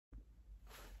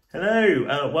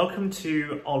Hello, welcome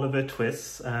to Oliver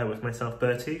Twists with myself,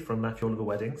 Bertie from Matthew Oliver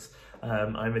Weddings.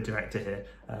 I'm a director here.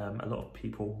 A lot of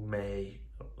people may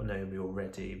know me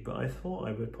already, but I thought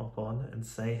I would pop on and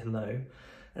say hello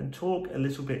and talk a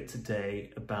little bit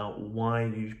today about why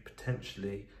you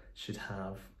potentially should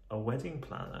have a wedding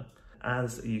planner.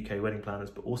 As UK wedding planners,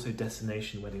 but also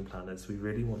destination wedding planners, we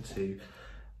really want to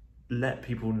let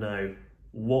people know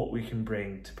what we can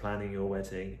bring to planning your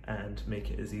wedding and make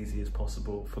it as easy as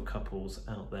possible for couples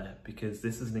out there, because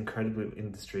this is an incredible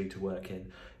industry to work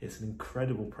in. It's an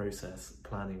incredible process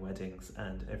planning weddings,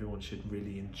 and everyone should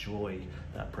really enjoy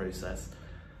that process.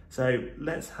 So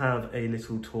let's have a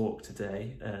little talk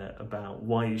today about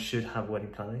why you should have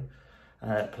wedding planning,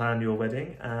 plan your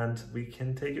wedding, and we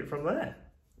can take it from there.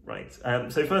 Right,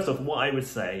 so first off, what I would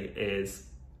say is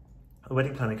a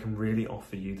wedding planner can really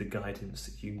offer you the guidance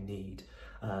that you need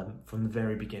from the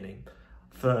very beginning.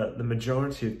 For the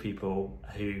majority of people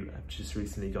who have just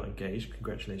recently got engaged,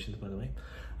 congratulations by the way,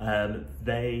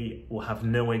 they will have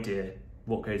no idea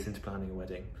what goes into planning a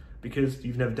wedding because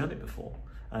you've never done it before.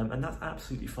 And that's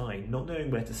absolutely fine. Not knowing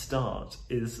where to start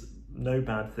is no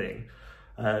bad thing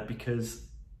because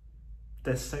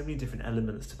there's so many different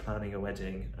elements to planning a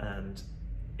wedding, and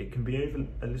it can be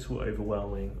a little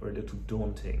overwhelming or a little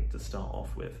daunting to start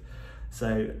off with.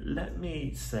 So let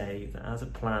me say that as a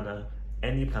planner,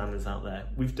 any planners out there,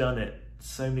 we've done it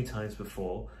so many times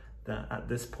before that at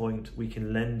this point we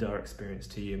can lend our experience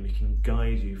to you and we can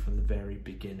guide you from the very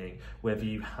beginning, whether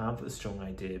you have a strong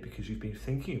idea because you've been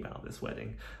thinking about this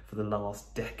wedding for the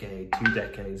last decade, 2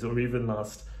 decades, or even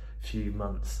last few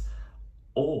months,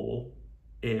 or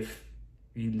if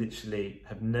you literally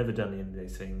have never done any of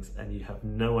those things and you have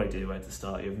no idea where to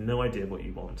start, you have no idea what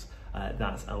you want,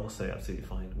 that's also absolutely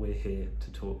fine. We're here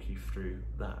to talk you through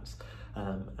that.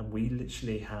 And we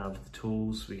literally have the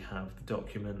tools, we have the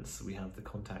documents, we have the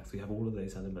contacts, we have all of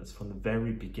those elements from the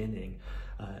very beginning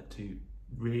to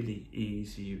really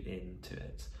ease you into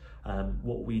it.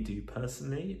 What we do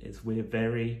personally is we're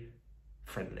very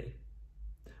friendly.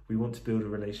 We want to build a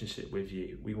relationship with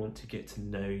you. We want to get to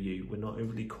know you. We're not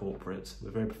overly corporate.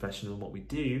 We're very professional in what we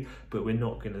do, but we're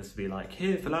not going to be like,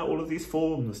 here, fill out all of these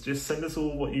forms. Just send us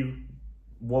all what you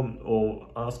want or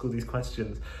ask all these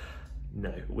questions.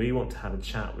 No, we want to have a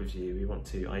chat with you. We want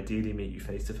to ideally meet you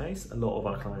face to face. A lot of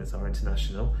our clients are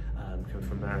international, come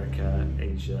from America,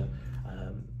 Asia,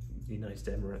 United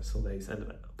Emirates, all those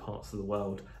parts of the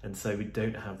world. And so we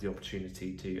don't have the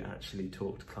opportunity to actually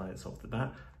talk to clients off the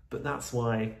bat. But that's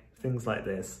why things like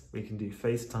this, we can do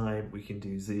FaceTime, we can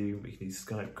do Zoom, we can do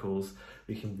Skype calls,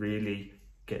 we can really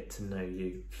get to know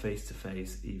you face to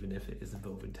face, even if it is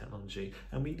involving technology.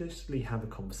 And we literally have a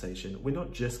conversation. We're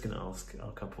not just going to ask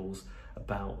our couples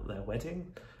about their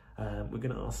wedding, we're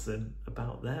going to ask them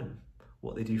about them,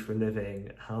 what they do for a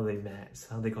living, how they met,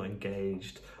 how they got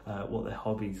engaged, what their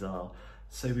hobbies are.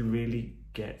 So we really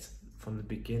get from the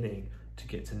beginning to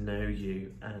get to know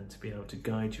you and to be able to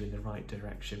guide you in the right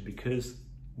direction because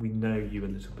we know you a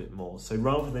little bit more. So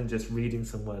rather than just reading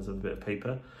some words on a bit of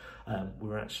paper,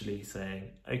 we're actually saying,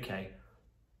 okay,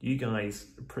 you guys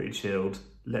are pretty chilled,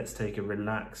 let's take a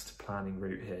relaxed planning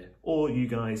route here. Or you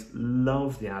guys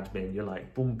love the admin, you're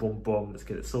like, boom, boom, boom, let's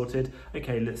get it sorted.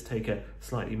 Okay, let's take a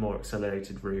slightly more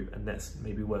accelerated route and let's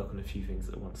maybe work on a few things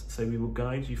at once. So we will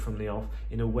guide you from the off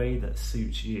in a way that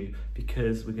suits you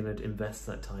because we're going to invest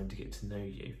that time to get to know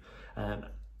you.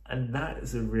 And that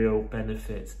is a real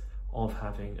benefit of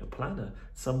having a planner,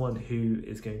 someone who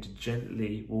is going to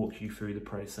gently walk you through the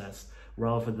process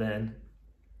rather than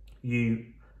you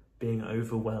being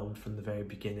overwhelmed from the very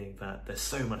beginning that there's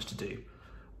so much to do.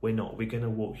 We're not. We're going to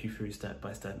walk you through step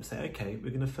by step and say, okay, we're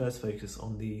going to first focus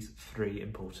on these 3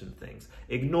 important things.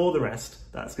 Ignore the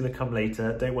rest. That's going to come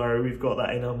later. Don't worry, we've got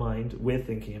that in our mind. We're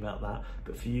thinking about that.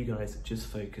 But for you guys, just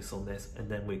focus on this and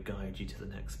then we'll guide you to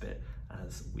the next bit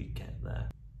as we get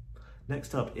there.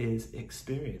 Next up is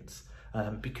experience.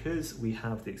 Because we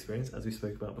have the experience, as we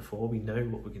spoke about before, we know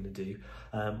what we're going to do.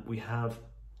 We have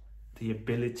the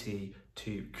ability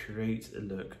to create a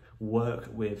look, work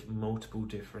with multiple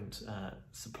different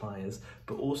suppliers,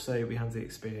 but also we have the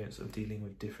experience of dealing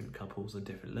with different couples at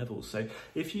different levels. So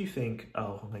if you think,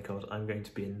 oh my God, I'm going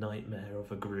to be a nightmare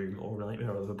of a groom or a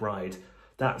nightmare of a bride,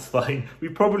 that's fine. We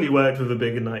probably worked with a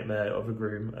bigger nightmare of a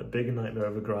groom, a bigger nightmare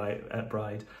of a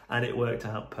bride, and it worked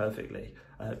out perfectly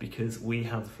because we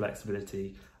have the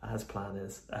flexibility as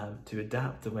planners to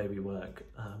adapt the way we work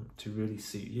to really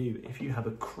suit you. If you have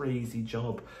a crazy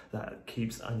job that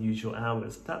keeps unusual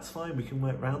hours, that's fine, we can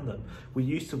work around them. We're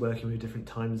used to working with different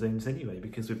time zones anyway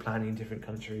because we're planning in different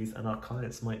countries and our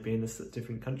clients might be in a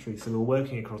different country, so we're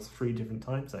working across 3 different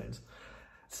time zones.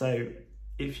 So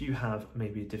if you have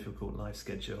maybe a difficult life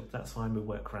schedule, that's fine, we'll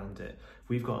work around it.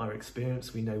 We've got our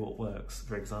experience, we know what works.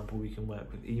 For example, we can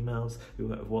work with emails, we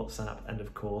work with WhatsApp, and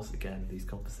of course, again, these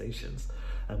conversations.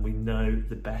 And we know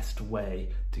the best way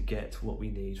to get what we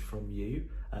need from you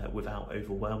without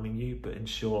overwhelming you, but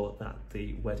ensure that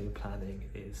the wedding planning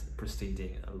is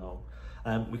proceeding along.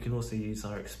 We can also use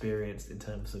our experience in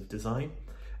terms of design.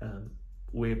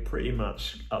 We're pretty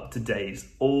much up to date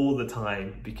all the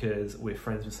time because we're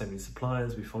friends with so many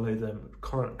suppliers, we follow them,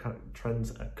 current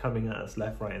trends are coming at us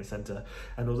left, right and centre,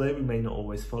 and although we may not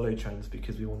always follow trends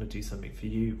because we want to do something for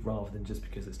you rather than just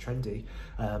because it's trendy,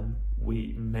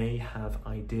 we may have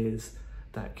ideas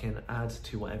that can add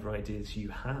to whatever ideas you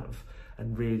have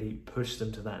and really push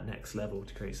them to that next level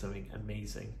to create something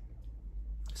amazing.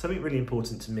 Something really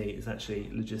important to me is actually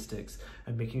logistics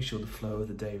and making sure the flow of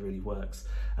the day really works.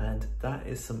 And that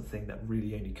is something that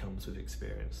really only comes with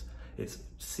experience. It's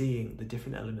seeing the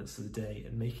different elements of the day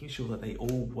and making sure that they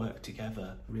all work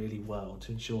together really well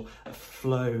to ensure a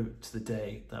flow to the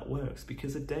day that works.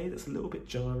 Because a day that's a little bit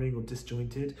jarring or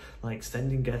disjointed, like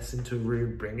sending guests into a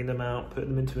room, bringing them out, putting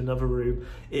them into another room,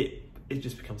 it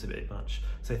just becomes a bit much.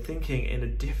 So thinking in a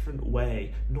different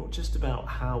way, not just about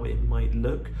how it might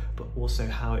look, but also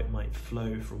how it might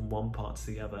flow from one part to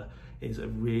the other, is a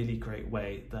really great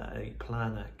way that a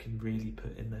planner can really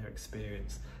put in their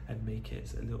experience and make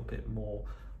it a little bit more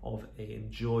of an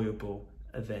enjoyable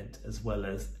event as well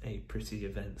as a pretty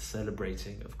event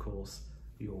celebrating, of course,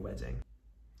 your wedding.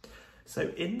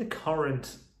 So in the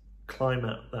current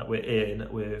climate that we're in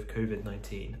with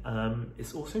COVID-19,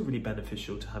 it's also really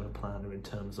beneficial to have a planner in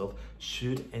terms of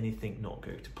should anything not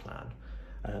go to plan.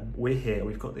 We're here,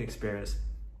 we've got the experience.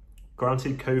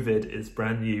 Granted, COVID is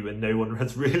brand new and no one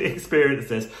has really experienced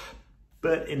this,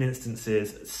 but in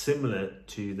instances similar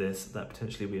to this that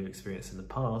potentially we have experienced in the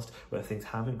past where things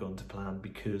haven't gone to plan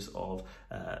because of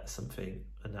a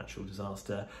natural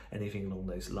disaster, anything along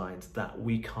those lines that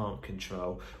we can't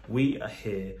control, we are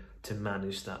here to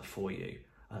manage that for you.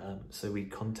 So we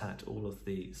contact all of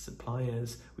the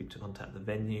suppliers, we contact the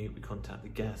venue, we contact the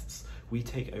guests, we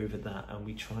take over that and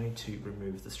we try to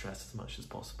remove the stress as much as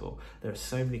possible. There are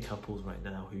so many couples right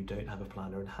now who don't have a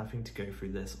planner and having to go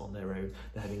through this on their own.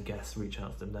 They're having guests reach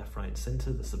out to them left, right and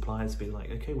centre, the suppliers being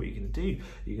like, okay, what are you going to do?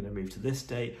 You're going to move to this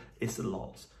date? It's a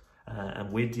lot.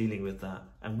 And we're dealing with that,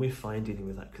 and we're fine dealing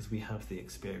with that because we have the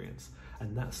experience,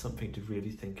 and that's something to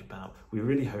really think about. We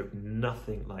really hope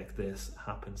nothing like this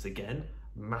happens again.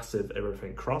 Massive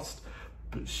everything crossed,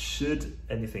 but should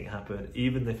anything happen,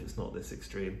 even if it's not this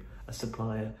extreme, a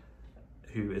supplier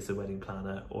who is a wedding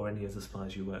planner or any of the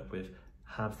suppliers you work with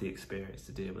have the experience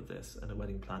to deal with this, and a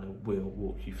wedding planner will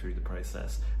walk you through the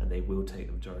process and they will take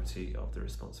the majority of the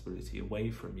responsibility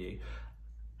away from you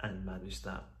and manage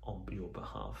that on your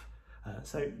behalf.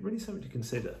 So really something to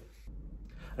consider.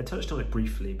 I touched on it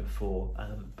briefly before,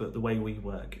 but the way we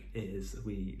work is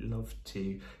we love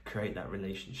to create that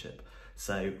relationship.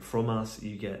 So from us,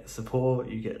 you get support,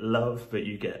 you get love, but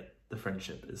you get the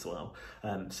friendship as well.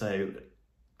 So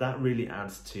that really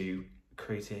adds to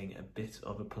creating a bit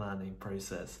of a planning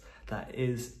process that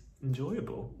is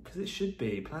enjoyable, because it should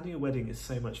be. Planning a wedding is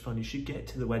so much fun. You should get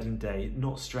to the wedding day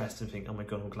not stressed and think, oh my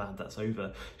god, I'm glad that's over.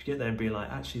 You should get there and be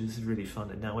like, actually this is really fun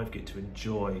and now I get to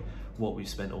enjoy what we've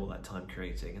spent all that time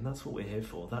creating. And that's what we're here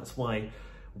for. That's why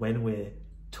when we're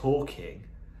talking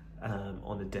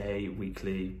on a day,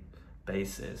 weekly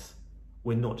basis,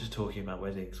 we're not just talking about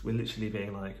weddings. We're literally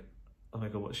being like, oh my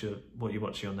god, what are you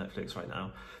watching on Netflix right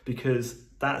now? Because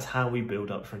that's how we build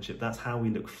up friendship. That's how we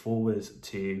look forward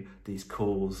to these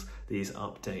calls, these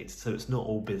updates. So it's not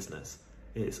all business.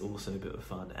 It's also a bit of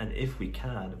fun. And if we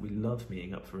can, we love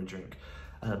meeting up for a drink.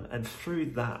 And through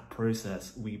that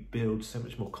process, we build so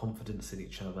much more confidence in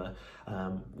each other.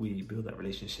 We build that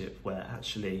relationship where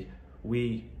actually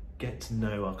we get to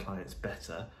know our clients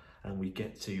better and we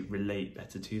get to relate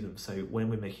better to them. So when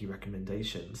we're making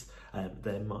recommendations,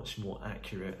 they're much more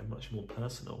accurate and much more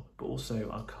personal, but also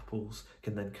our couples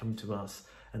can then come to us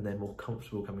and they're more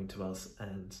comfortable coming to us,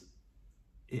 and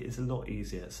it is a lot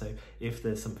easier. So if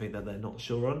there's something that they're not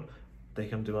sure on, they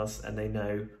come to us and they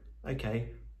know, okay,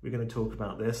 we're going to talk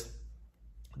about this.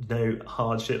 No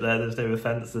hardship there, there's no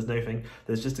offence, there's nothing,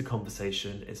 there's just a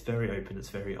conversation. It's very open, it's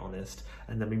very honest,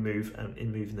 and then we move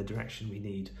in the direction we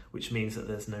need, which means that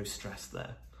there's no stress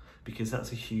there, because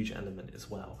that's a huge element as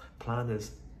well.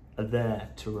 Planners are there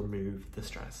to remove the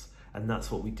stress, and that's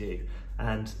what we do.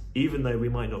 And even though we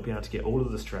might not be able to get all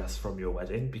of the stress from your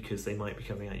wedding, because they might be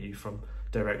coming at you from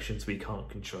directions we can't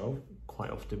control.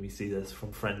 Quite often we see this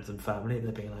from friends and family.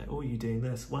 They're being like, oh, are you doing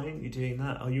this? Why aren't you doing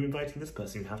that? Are you inviting this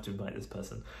person? You have to invite this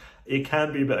person. It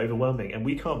can be a bit overwhelming, and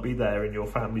we can't be there in your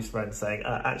family's friends saying,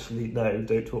 actually, no,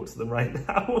 don't talk to them right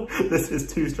now. This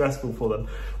is too stressful for them.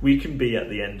 We can be at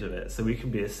the end of it. So we can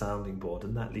be a sounding board,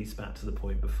 and that leads back to the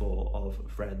point before of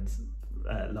friends,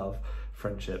 love,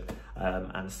 friendship,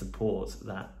 and support,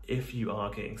 that if you are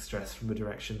getting stressed from a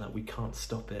direction that we can't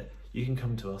stop it, you can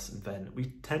come to us and vent. We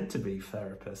tend to be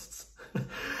therapists.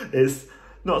 It's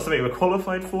not something we're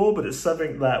qualified for, but it's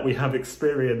something that we have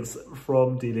experience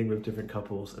from dealing with different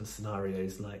couples and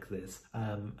scenarios like this.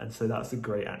 And so that's a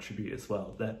great attribute as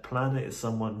well. The planner is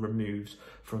someone removed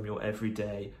from your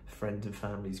everyday friend and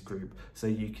families group, so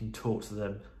you can talk to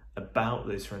them about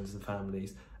those friends and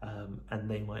families, and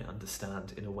they might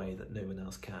understand in a way that no one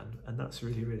else can. And that's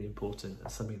really, really important,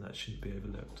 and something that shouldn't be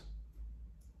overlooked.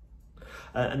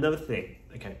 Another thing,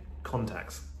 okay,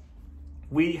 contacts.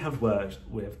 We have worked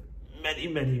with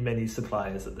many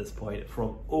suppliers at this point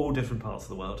from all different parts of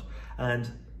the world, and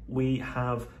we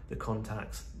have the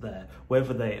contacts there,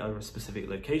 whether they are in specific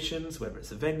locations, whether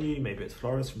it's a venue, maybe it's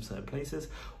florists from certain places,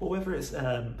 or whether it's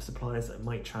suppliers that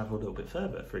might travel a little bit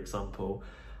further. For example,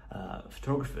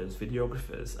 photographers,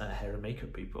 videographers, hair and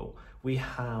makeup people. We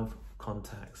have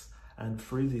contacts, and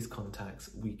through these contacts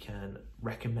we can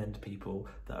recommend people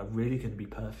that are really going to be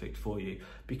perfect for you,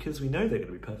 because we know they're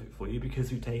going to be perfect for you,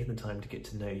 because we've taken the time to get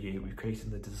to know you, we've created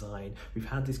the design, we've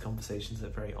had these conversations that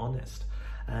are very honest,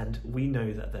 and we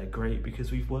know that they're great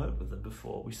because we've worked with them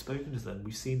before, we've spoken to them,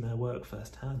 we've seen their work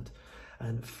firsthand.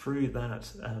 And through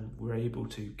that, we're able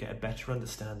to get a better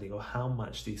understanding of how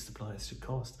much these suppliers should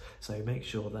cost. So make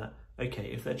sure that,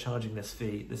 okay, if they're charging this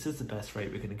fee, this is the best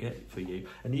rate we're going to get for you.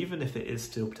 And even if it is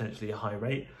still potentially a high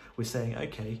rate, we're saying,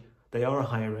 okay, they are a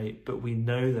higher rate, but we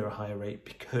know they're a higher rate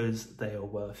because they are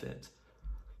worth it.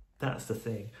 That's the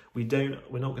thing. We're not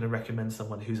going to recommend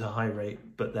someone who's a high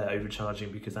rate, but they're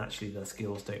overcharging because actually their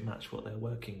skills don't match what they're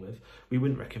working with. We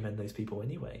wouldn't recommend those people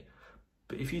anyway.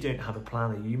 But if you don't have a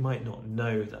planner, you might not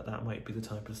know that that might be the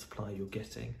type of supply you're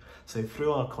getting. So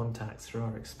through our contacts, through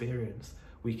our experience,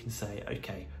 we can say,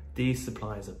 okay, these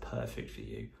suppliers are perfect for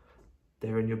you.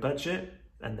 They're in your budget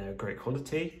and they're great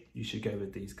quality. You should go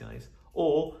with these guys.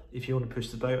 Or if you want to push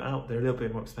the boat out, they're a little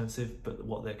bit more expensive, but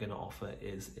what they're going to offer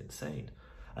is insane.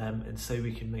 And so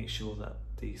we can make sure that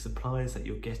the suppliers that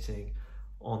you're getting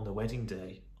on the wedding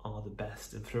day are the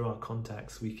best, and through our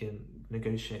contacts we can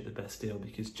negotiate the best deal,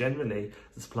 because generally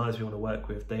the suppliers we want to work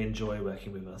with, they enjoy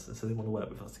working with us, and so they want to work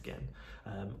with us again.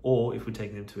 Or if we're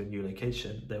taking them to a new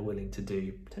location, they're willing to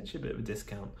do potentially a bit of a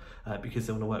discount because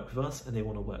they want to work with us and they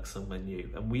want to work somewhere new.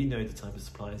 And we know the type of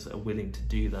suppliers that are willing to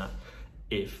do that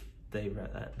if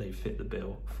they fit the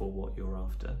bill for what you're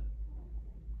after.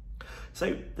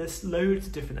 So there's loads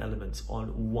of different elements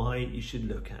on why you should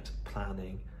look at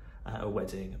planning a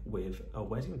wedding with a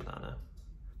wedding planner,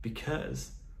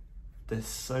 because there's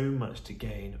so much to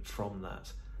gain from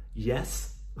that.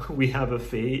 Yes, we have a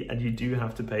fee and you do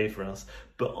have to pay for us,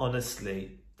 but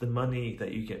honestly, the money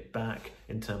that you get back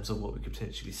in terms of what we could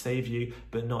potentially save you,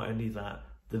 but not only that,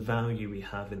 the value we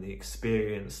have in the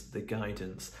experience, the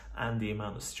guidance, and the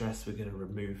amount of stress we're going to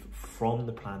remove from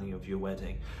the planning of your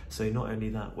wedding. So not only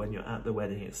that, when you're at the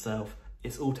wedding itself,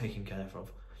 it's all taken care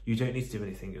of. You don't need to do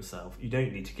anything yourself. You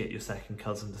don't need to get your second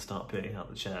cousin to start putting out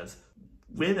the chairs.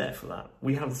 We're there for that.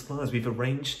 We have the suppliers, we've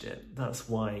arranged it. That's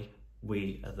why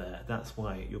we are there. That's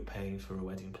why you're paying for a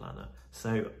wedding planner.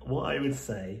 So what I would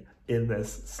say in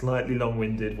this slightly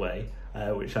long-winded way,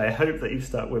 which I hope that you've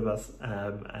stuck with us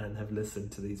and have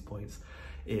listened to these points,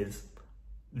 is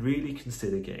really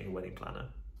consider getting a wedding planner.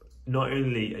 Not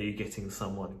only are you getting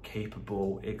someone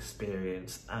capable,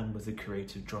 experienced, and with a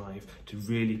creative drive to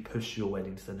really push your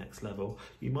wedding to the next level,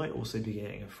 you might also be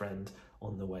getting a friend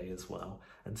on the way as well,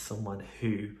 and someone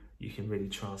who you can really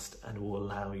trust and will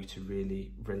allow you to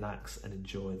really relax and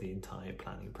enjoy the entire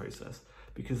planning process,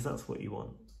 because that's what you want.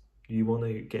 You want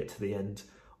to get to the end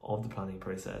of the planning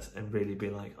process and really be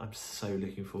like, I'm so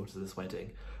looking forward to this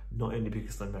wedding, not only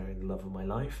because I'm marrying the love of my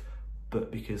life, but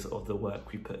because of the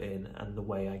work we put in and the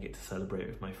way I get to celebrate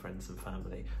with my friends and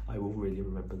family. I will really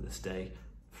remember this day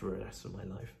for the rest of my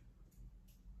life.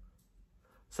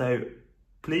 So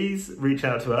please reach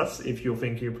out to us if you're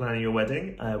thinking of planning your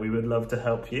wedding. We would love to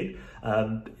help you.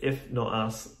 If not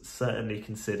us, certainly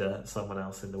consider someone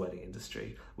else in the wedding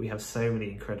industry. We have so many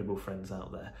incredible friends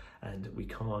out there, and we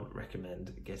can't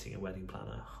recommend getting a wedding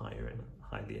planner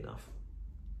highly enough.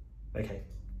 Okay.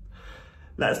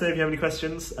 Let us know if you have any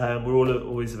questions. We're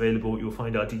always available. You'll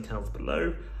find our details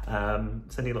below.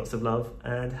 Sending lots of love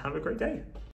and have a great day.